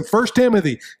 But listen, 1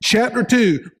 Timothy chapter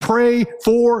 2, pray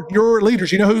for your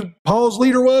leaders. You know who Paul's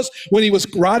leader was when he was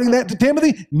writing that to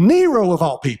Timothy? Nero of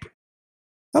all people.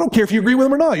 I don't care if you agree with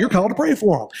them or not. You're called to pray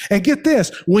for them. And get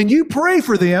this, when you pray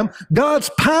for them,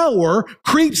 God's power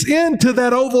creeps into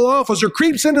that Oval Office or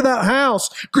creeps into that house,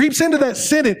 creeps into that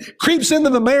Senate, creeps into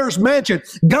the mayor's mansion.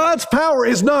 God's power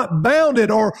is not bounded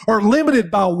or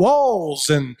limited by walls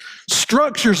and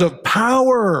structures of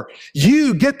power.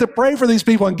 You get to pray for these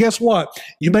people. And guess what?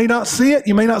 You may not see it.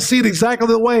 You may not see it exactly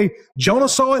the way Jonah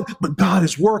saw it, but God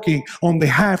is working on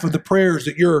behalf of the prayers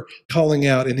that you're calling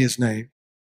out in his name.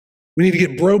 We need to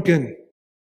get broken.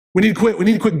 We need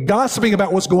to quit gossiping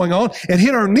about what's going on and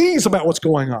hit our knees about what's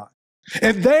going on.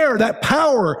 And there, that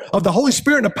power of the Holy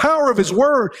Spirit and the power of his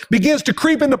word begins to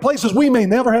creep into places we may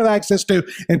never have access to.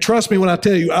 And trust me when I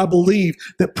tell you, I believe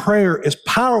that prayer is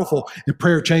powerful and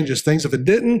prayer changes things. If it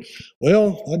didn't,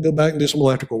 well, I'd go back and do some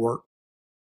electrical work.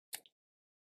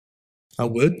 I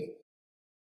would.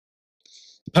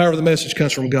 The power of the message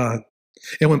comes from God.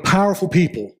 And when powerful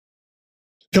people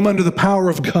come under the power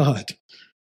of God,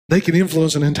 they can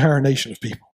influence an entire nation of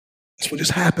people. That's what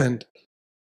just happened.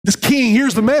 This king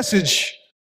hears the message,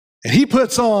 and he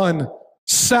puts on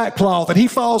sackcloth, and he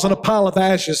falls on a pile of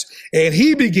ashes, and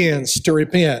he begins to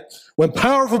repent. When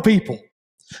powerful people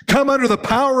come under the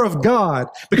power of God,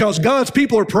 because God's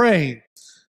people are praying,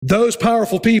 those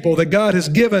powerful people that God has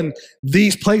given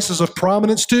these places of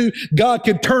prominence to, God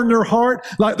can turn their heart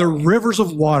like the rivers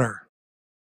of water.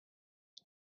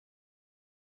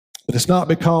 But it's not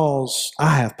because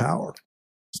I have power.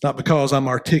 It's not because I'm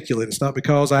articulate. It's not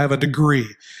because I have a degree.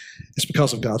 It's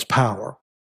because of God's power.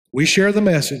 We share the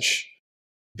message.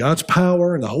 God's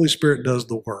power and the Holy Spirit does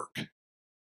the work.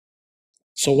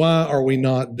 So why are we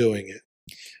not doing it?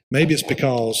 Maybe it's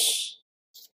because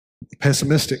we're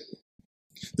pessimistic.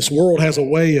 This world has a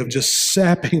way of just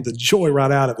sapping the joy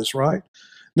right out of us, right?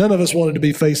 None of us wanted to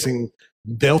be facing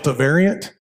Delta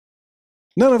variant.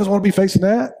 None of us want to be facing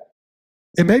that.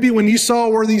 And maybe when you saw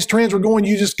where these trends were going,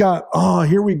 you just got, oh,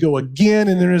 here we go again.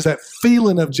 And there is that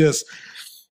feeling of just,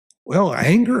 well,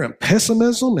 anger and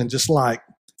pessimism and just like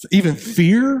even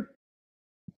fear.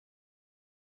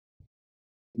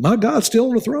 My God's still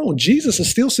on the throne. Jesus is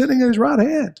still sitting at his right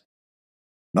hand.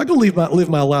 I'm not going to live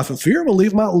my life in fear. I'm going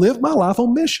to live my life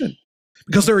on mission.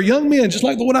 Because there are young men, just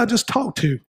like the one I just talked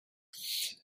to,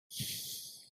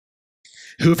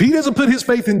 who, if he doesn't put his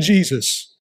faith in Jesus,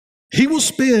 he will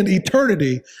spend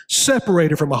eternity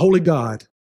separated from a holy God.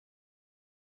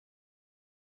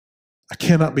 I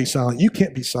cannot be silent. You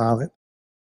can't be silent.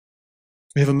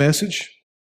 We have a message.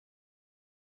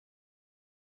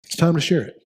 It's time to share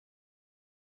it.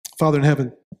 Father in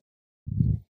heaven,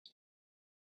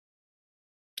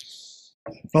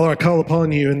 Father, I call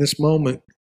upon you in this moment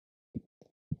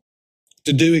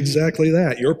to do exactly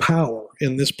that, your power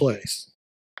in this place.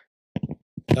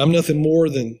 I'm nothing more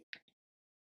than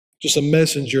just a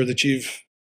messenger that you've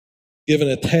given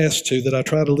a task to that I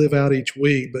try to live out each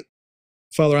week. But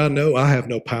Father, I know I have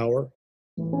no power.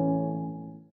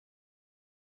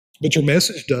 But your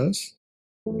message does.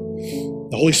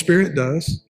 The Holy Spirit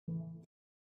does.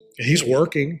 And He's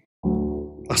working.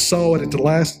 I saw it at the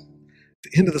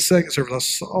end of the second service. I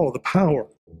saw the power.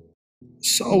 I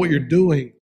saw what you're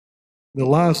doing in the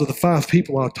lives of the 5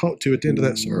 people I talked to at the end of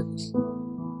that service.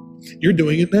 You're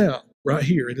doing it now, right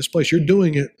here in this place. You're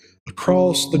doing it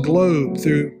across the globe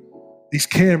through these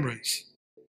cameras.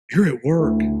 You're at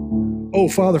work. Oh,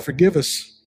 Father, forgive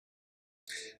us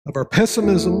of our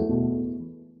pessimism.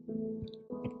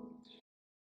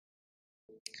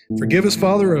 Forgive us,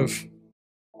 Father, of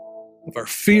our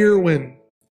fear when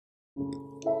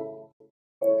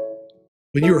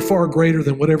you are far greater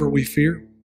than whatever we fear.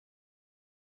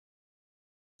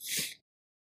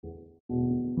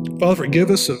 Father, forgive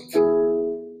us of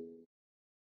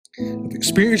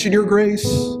experiencing your grace,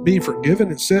 being forgiven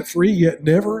and set free, yet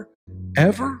never,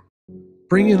 ever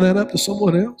bringing that up to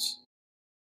someone else.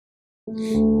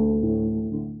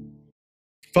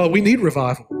 Father, we need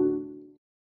revival.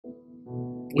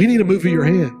 We need a move of your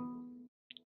hand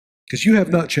because you have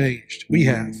not changed. We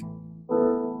have.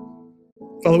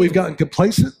 Father, we've gotten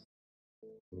complacent.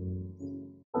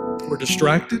 We're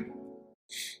distracted.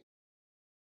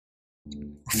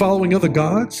 We're following other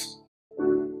gods.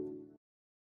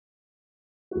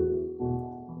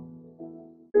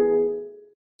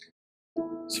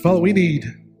 So, Father, we need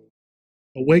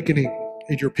awakening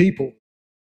in your people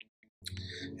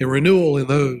and renewal in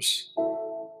those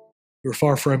who are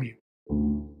far from you.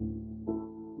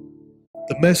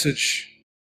 The message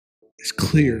is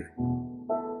clear.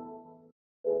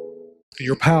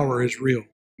 Your power is real.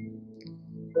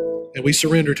 And we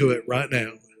surrender to it right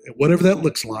now. And whatever that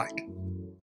looks like,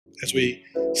 as we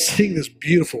sing this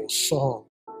beautiful song,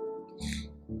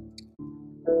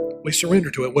 we surrender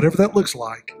to it, whatever that looks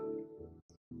like.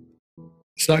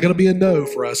 It's not going to be a no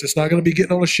for us. It's not going to be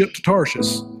getting on a ship to Tarshish.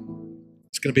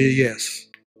 It's going to be a yes.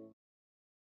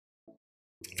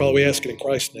 Father, we ask it in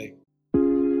Christ's name.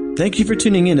 Thank you for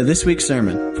tuning in to this week's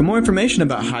sermon. For more information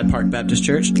about Hyde Park Baptist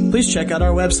Church, please check out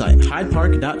our website,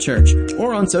 hydepark.church,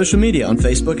 or on social media on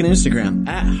Facebook and Instagram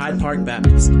 @Hyde Park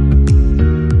Baptist.